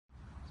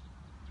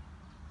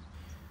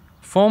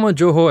Former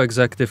Johor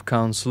Executive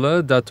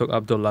Councillor Datuk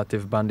Abd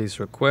Latif Bandi's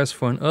request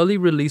for an early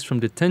release from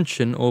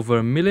detention over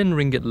a million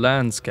ringgit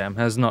land scam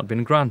has not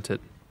been granted.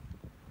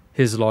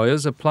 His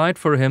lawyers applied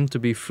for him to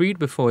be freed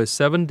before his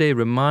 7-day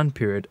remand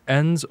period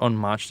ends on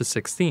March the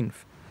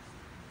 16th.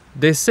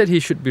 They said he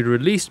should be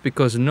released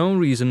because no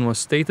reason was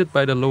stated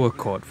by the lower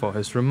court for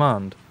his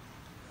remand.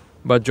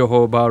 But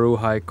Johor Baru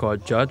High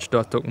Court Judge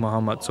Datuk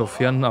Muhammad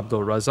Sofian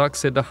Abdul Razak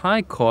said the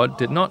High Court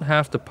did not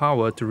have the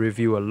power to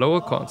review a lower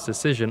court's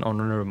decision on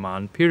a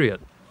remand period.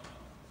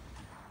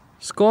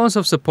 Scores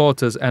of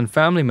supporters and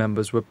family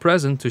members were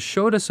present to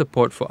show their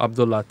support for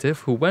Abdul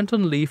Latif, who went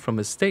on leave from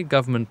his state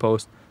government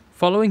post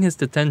following his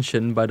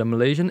detention by the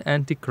Malaysian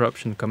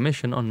Anti-Corruption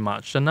Commission on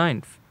March the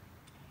 9th.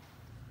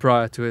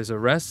 Prior to his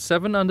arrest,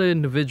 7 other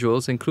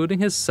individuals, including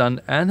his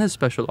son and his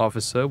special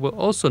officer, were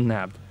also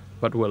nabbed,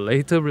 but were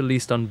later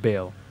released on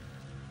bail.